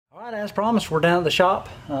Alright, as promised, we're down at the shop.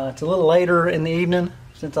 It's a little later in the evening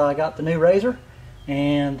since I got the new RZR,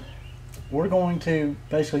 and we're going to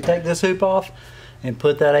basically take this hoop off and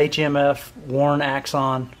put that HMF worn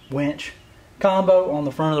Axon winch combo on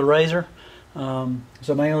the front of the RZR.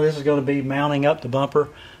 So mainly this is going to be mounting up the bumper.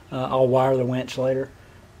 I'll wire the winch later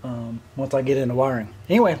once I get into wiring.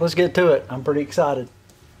 Anyway, let's get to it. I'm pretty excited.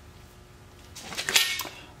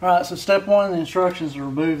 Alright, so step one in the instructions is to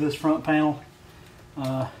remove this front panel.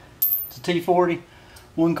 It's a T40.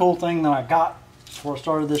 One cool thing that I got before I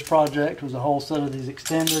started this project was a whole set of these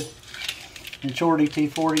extended and shorty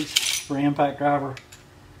T40s for impact driver.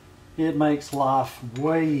 It makes life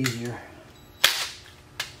way easier.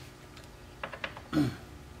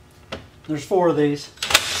 There's 4 of these.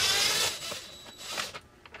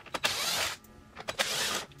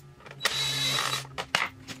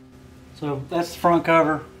 So that's the front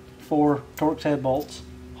cover for Torx head bolts.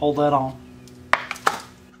 Hold that on.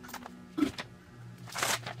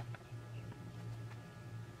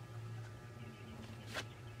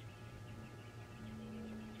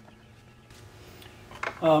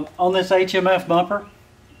 On this HMF bumper,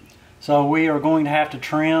 so we are going to have to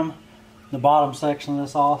trim the bottom section of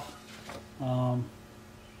this off. So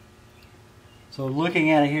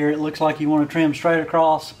looking at it here, it looks like you want to trim straight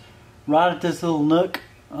across right at this little nook.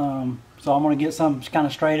 So I'm going to get some kind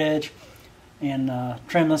of straight edge and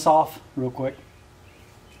trim this off real quick.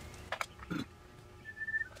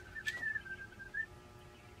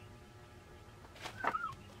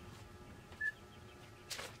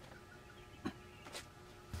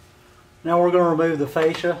 Now we're going to remove the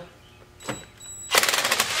fascia.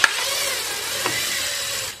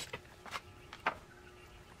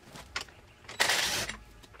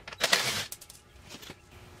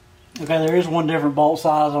 Okay, there is one different bolt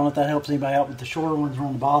size on it that helps anybody out, but the shorter ones are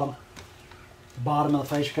on the bottom of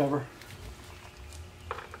the fascia cover.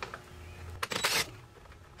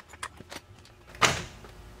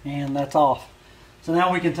 And that's off. So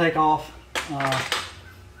now we can take off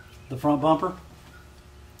the front bumper.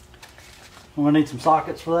 I'm going to need some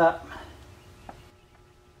sockets for that.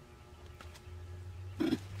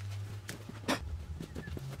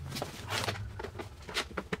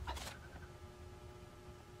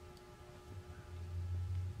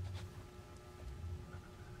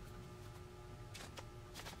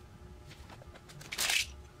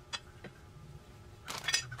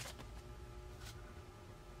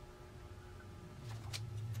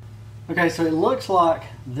 Okay, so it looks like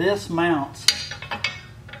this mounts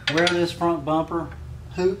where this front bumper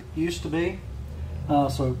hoop used to be.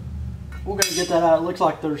 So we're going to get that out. It looks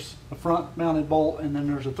like there's a front mounted bolt and then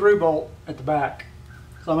there's a through bolt at the back.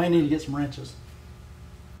 So I may need to get some wrenches.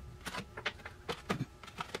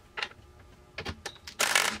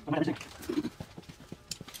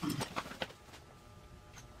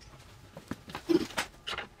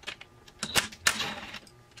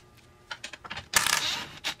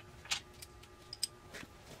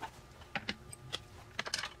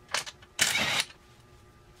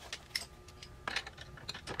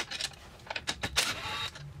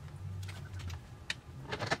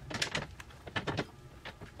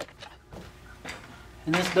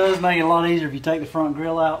 And this does make it a lot easier if you take the front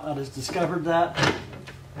grill out. I just discovered that.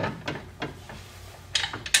 So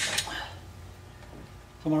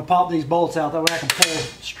I'm going to pop these bolts out, that way I can pull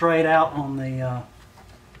straight out on the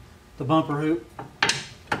bumper hoop.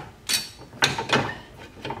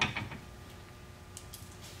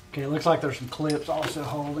 Okay, it looks like there's some clips also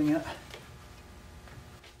holding it.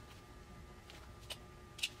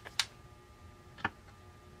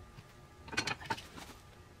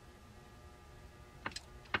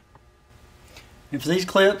 And for these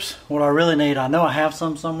clips, what I really need, I know I have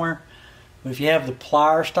some somewhere, but if you have the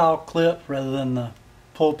plier style clip rather than the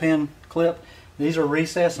pull pin clip, these are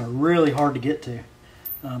recessed and are really hard to get to.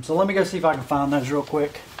 So let me go see if I can find those real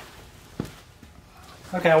quick.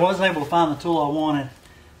 Okay, I wasn't able to find the tool I wanted,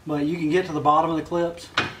 but you can get to the bottom of the clips.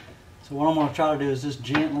 So what I'm going to try to do is just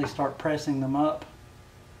gently start pressing them up.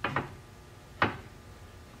 It's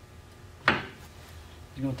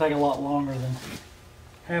going to take a lot longer than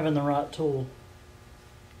having the right tool.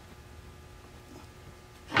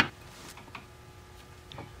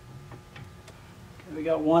 We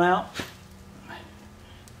got one out,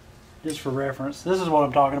 just for reference. This is what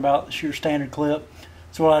I'm talking about, the sheer standard clip.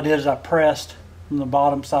 So what I did is I pressed from the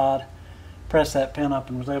bottom side, pressed that pin up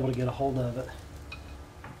and was able to get a hold of it.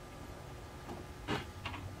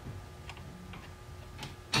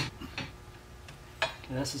 Okay,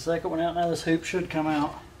 that's the second one out. Now this hoop should come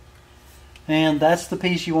out. And that's the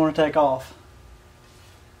piece you want to take off.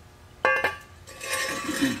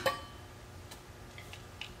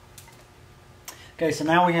 Okay, so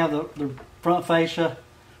now we have the front fascia,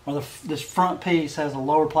 or this front piece has a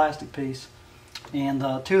lower plastic piece, and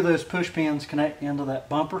two of those push pins connect into that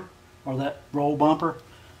bumper, or that roll bumper.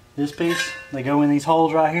 This piece, they go in these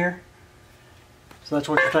holes right here. So that's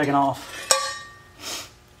what you're taking off.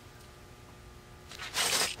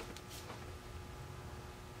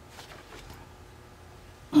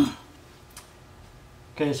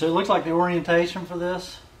 Okay, so it looks like the orientation for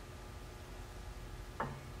this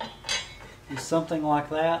is something like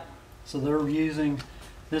that. So they're using,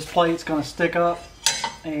 this plate's going to stick up,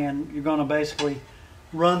 and you're going to basically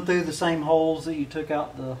run through the same holes that you took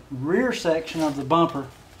out the rear section of the bumper.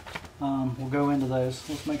 We'll go into those.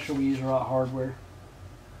 Let's make sure we use the right hardware.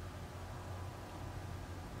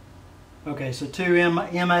 Okay, so two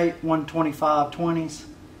M8 125 20s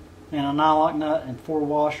and a nylock nut and 4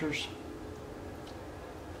 washers.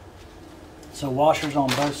 So washers on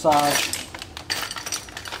both sides.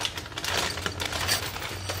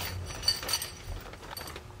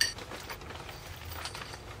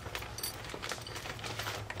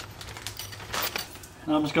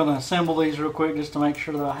 And I'm just going to assemble these real quick just to make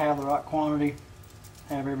sure that I have the right quantity,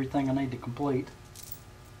 have everything I need to complete.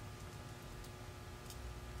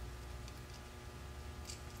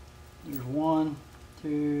 There's 1,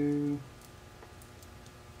 2,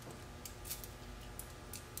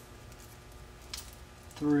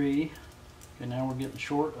 3. Okay, now we're getting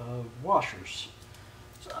short of washers.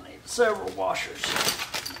 So I need several washers.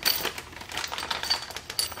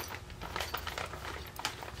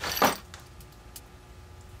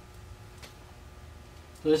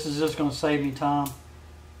 So this is just going to save me time.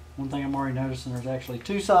 One thing I'm already noticing, there's actually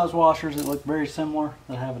 2 size washers that look very similar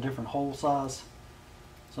that have a different hole size.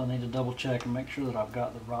 So I need to double check and make sure that I've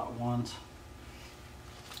got the right ones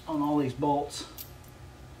on all these bolts.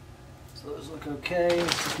 So those look okay.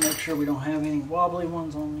 Let's just make sure we don't have any wobbly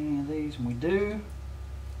ones on any of these, and we do.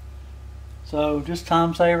 So just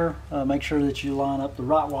time saver, make sure that you line up the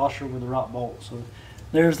right washer with the right bolt. So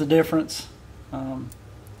there's the difference.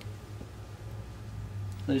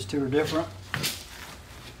 These two are different.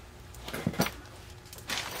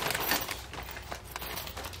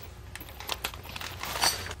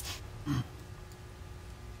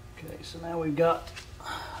 Okay, so now we've got,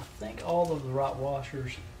 I think, all of the right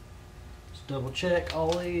washers. Let's double check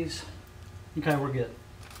all these. Okay, we're good.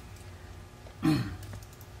 So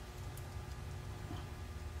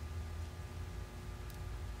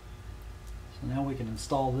now we can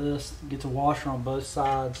install this, get the washer on both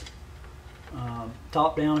sides.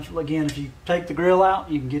 Top down. Again, if you take the grill out,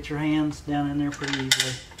 you can get your hands down in there pretty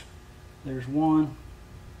easily. There's 1.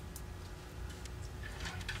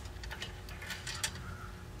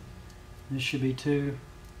 This should be 2.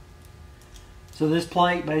 So this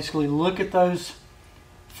plate, basically look at those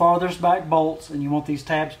farthest back bolts, and you want these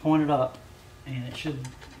tabs pointed up, and it should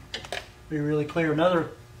be really clear.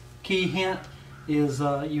 Another key hint is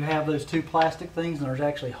you have those 2 plastic things, and there's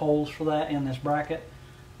actually holes for that in this bracket.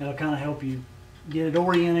 It'll kind of help you get it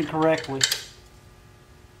oriented correctly.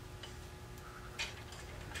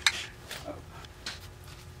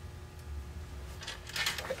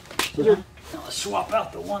 So now let's swap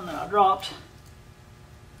out the one that I dropped.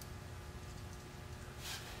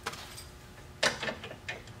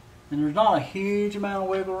 And there's not a huge amount of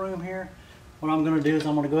wiggle room here. What I'm going to do is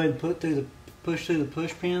I'm going to go ahead and push through the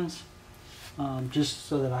push pins, just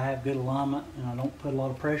so that I have good alignment and I don't put a lot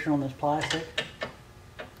of pressure on this plastic.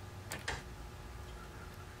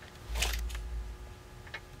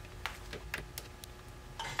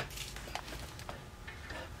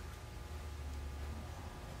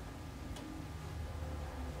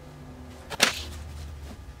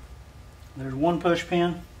 There's 1 push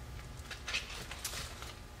pin.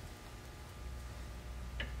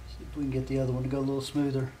 See if we can get the other one to go a little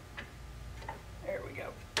smoother. There we go.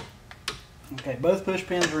 Okay, both push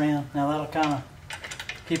pins are in. Now that'll kind of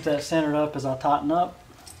keep that centered up as I tighten up.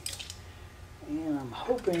 And I'm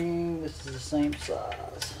hoping this is the same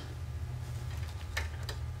size.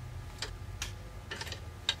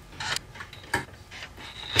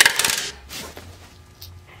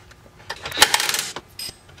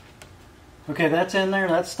 Okay, that's in there,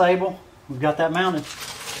 that's stable. We've got that mounted.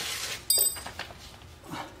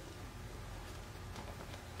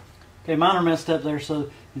 Okay, mine are messed up there,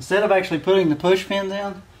 so instead of actually putting the push pins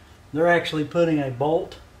in, they're actually putting a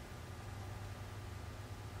bolt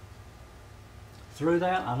through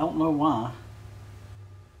that. I don't know why.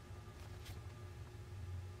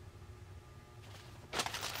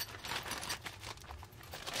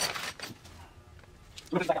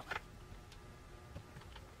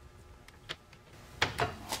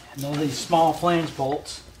 And all these small flange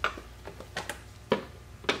bolts.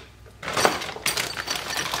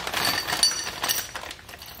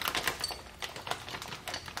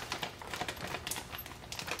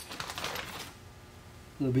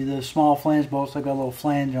 There'll be those small flange bolts. They've got a little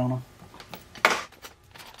flange on them.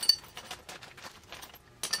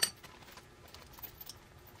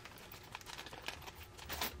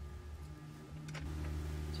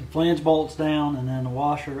 So flange bolts down, and then a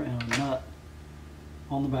washer and a nut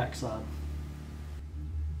on the back side.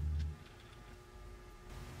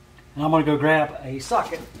 And I'm going to go grab a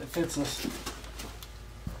socket that fits this.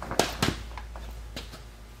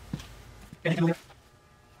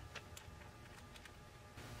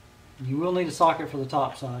 You will need a socket for the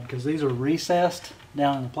top side because these are recessed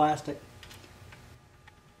down in the plastic.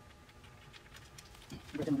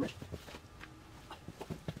 That's on there.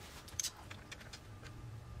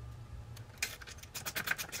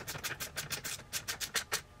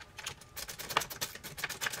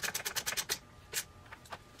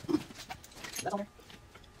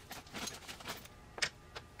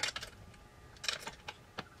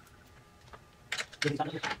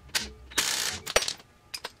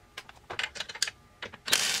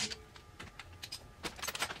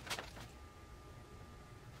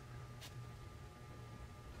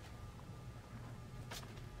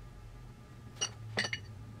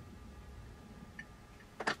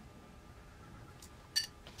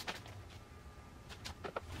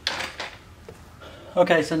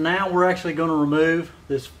 Okay, so now we're actually going to remove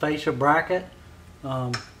this fascia bracket,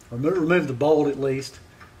 remove the bolt at least.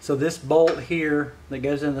 So this bolt here that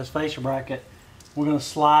goes in this fascia bracket, we're going to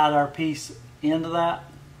slide our piece into that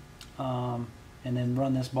and then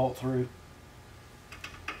run this bolt through.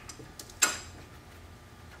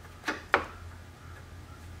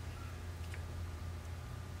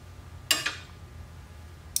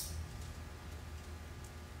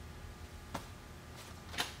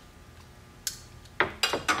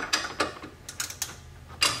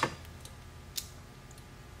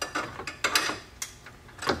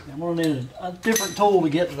 And we'll need a different tool to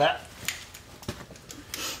get to that.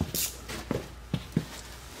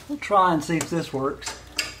 We'll try and see if this works.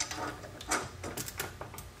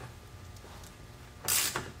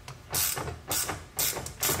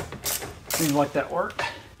 Seems like that worked.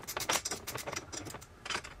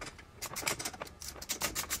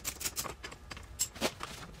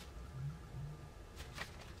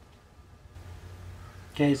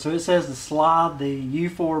 Okay, so it says to slide the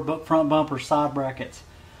U4 front bumper side brackets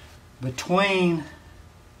between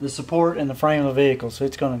the support and the frame of the vehicle, so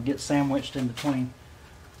it's going to get sandwiched in between.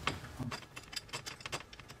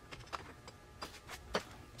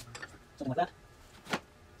 Something like that.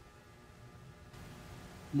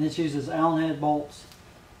 And this uses Allen head bolts,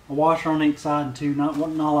 a washer on each side, and two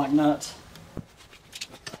not-like nuts.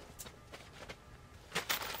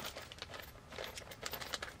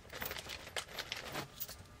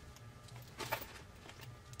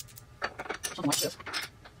 Something like this.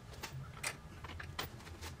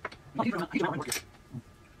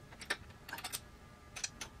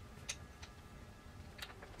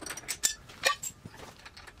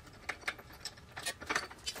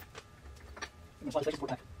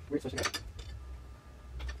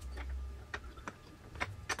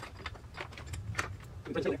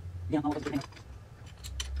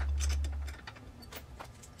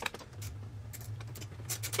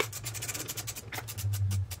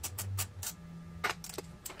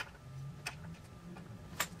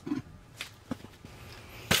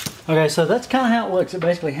 Okay, so that's kind of how it looks. It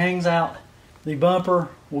basically hangs out. The bumper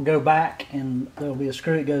will go back, and there'll be a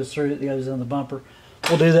screw that goes through it that goes in the bumper.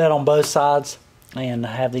 We'll do that on both sides and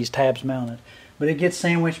have these tabs mounted. But it gets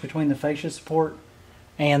sandwiched between the fascia support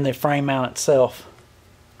and the frame mount itself.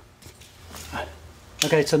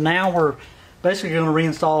 Okay, so now we're basically going to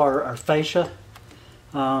reinstall our fascia.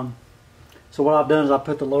 So what I've done is I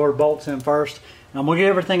put the lower bolts in first. And I'm going to get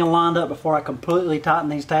everything lined up before I completely tighten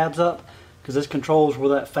these tabs up, because this controls where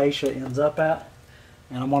that fascia ends up at,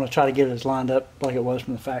 and I'm going to try to get it as lined up like it was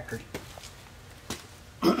from the factory.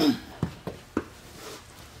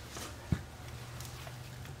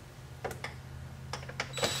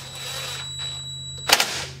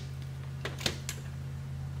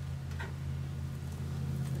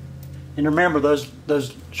 And remember,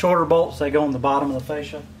 those shorter bolts, they go on the bottom of the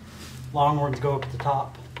fascia. Long ones go up at the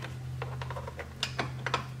top.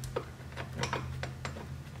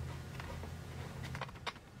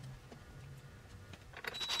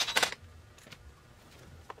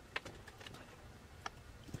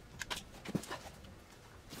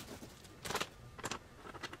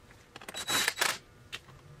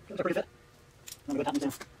 They're pretty fit. I'm going to go tighten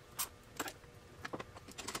these down.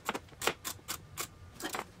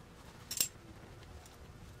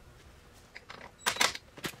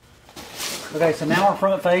 Okay, so now our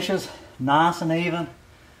front fascia's nice and even.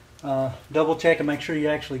 Double check and make sure you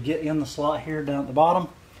actually get in the slot here down at the bottom.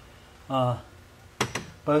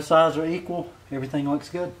 Both sides are equal. Everything looks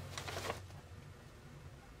good.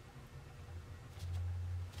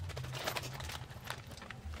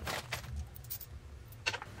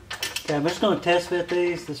 Okay, I'm just going to test fit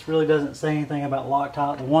these. This really doesn't say anything about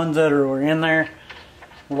Loctite. The ones that are in there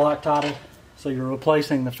are Loctited, so you're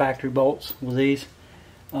replacing the factory bolts with these.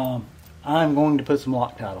 I'm going to put some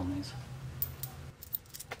Loctite on these.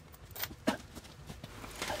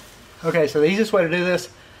 Okay, so the easiest way to do this,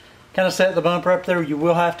 kind of set the bumper up there. You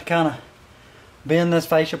will have to kind of bend this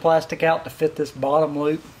fascia plastic out to fit this bottom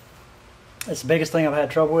loop. That's the biggest thing I've had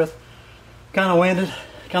trouble with. Kind of winded,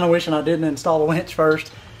 kind of wishing I didn't install the winch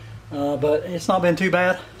first, but it's not been too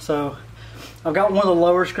bad. So I've got one of the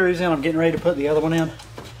lower screws in. I'm getting ready to put the other one in,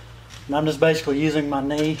 and I'm just basically using my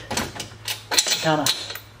knee to kind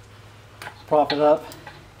of prop it up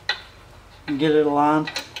and get it aligned.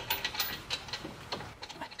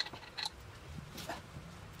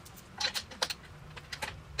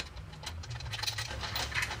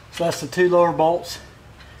 So that's the two lower bolts.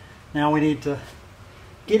 Now we need to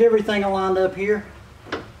get everything aligned up here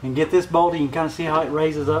and get this bolt. You can kind of see how it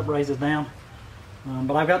raises up, raises down.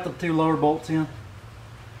 But I've got the two lower bolts in.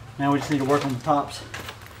 Now we just need to work on the tops.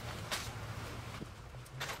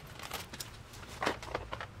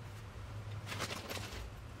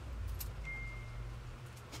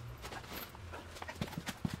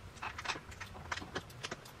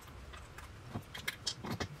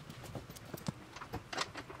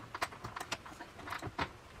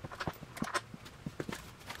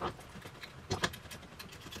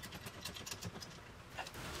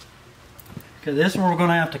 Okay, this one we're going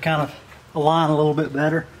to have to kind of align a little bit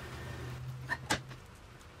better.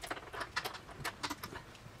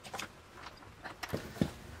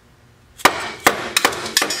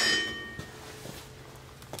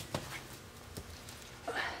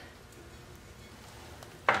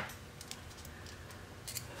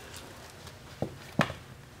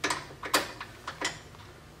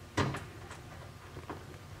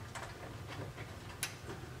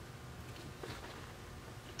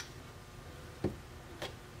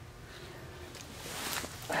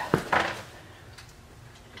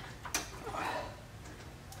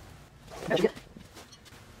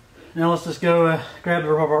 Now let's just go grab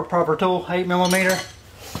the proper tool, 8mm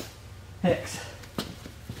hex.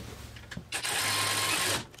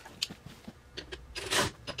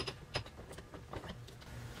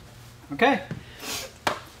 Okay,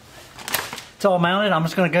 it's all mounted. I'm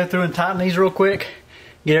just going to go through and tighten these real quick,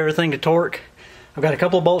 get everything to torque. I've got a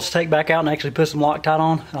couple of bolts to take back out and actually put some Loctite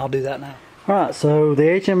on, and I'll do that now. Alright, so the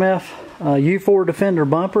HMF U4 Defender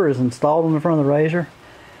bumper is installed on the front of the RZR.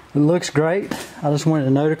 It looks great. I just wanted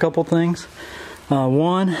to note a couple things.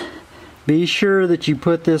 One, be sure that you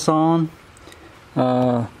put this on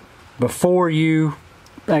before you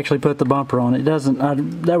actually put the bumper on. It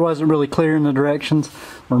doesn't, that wasn't really clear in the directions,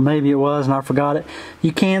 or maybe it was and I forgot it.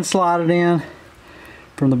 You can slide it in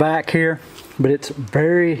from the back here, but it's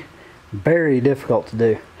very, very difficult to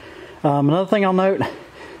do. Another thing I'll note,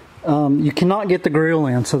 you cannot get the grill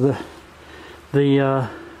in, so the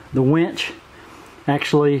winch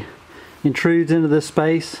actually intrudes into this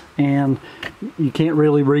space, and you can't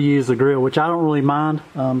really reuse the grill, which I don't really mind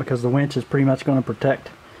because the winch is pretty much going to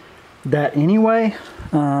protect that anyway,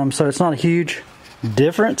 so it's not a huge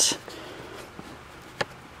difference.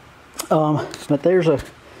 But there's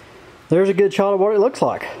a good shot of what it looks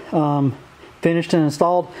like finished and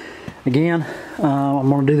installed. Again, I'm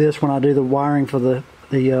going to do this when I do the wiring for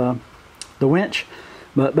the winch,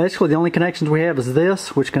 but basically the only connections we have is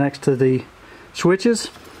this, which connects to the switches,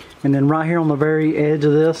 and then right here on the very edge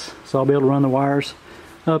of this, so I'll be able to run the wires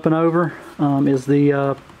up and over, is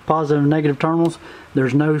the positive and negative terminals.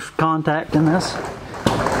 There's no contact in this.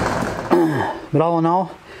 But all in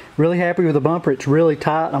all, really happy with the bumper. It's really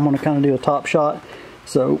tight. I'm going to kind of do a top shot,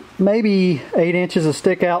 so maybe 8 inches of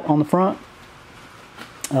stick out on the front,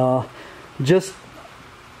 just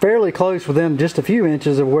fairly close, within just a few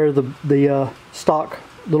inches of where the stock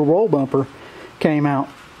little roll bumper came out.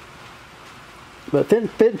 But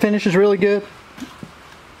fit and finish is really good.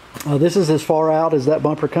 This is as far out as that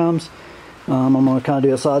bumper comes. I'm going to kind of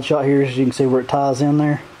do a side shot here so you can see where it ties in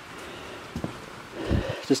there,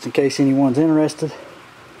 just in case anyone's interested.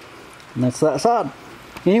 And that's that side.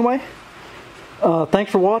 Anyway,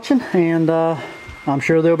 thanks for watching, and I'm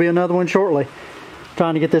sure there'll be another one shortly.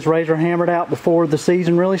 Trying to get this RZR hammered out before the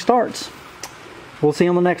season really starts. We'll see you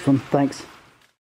on the next one. Thanks.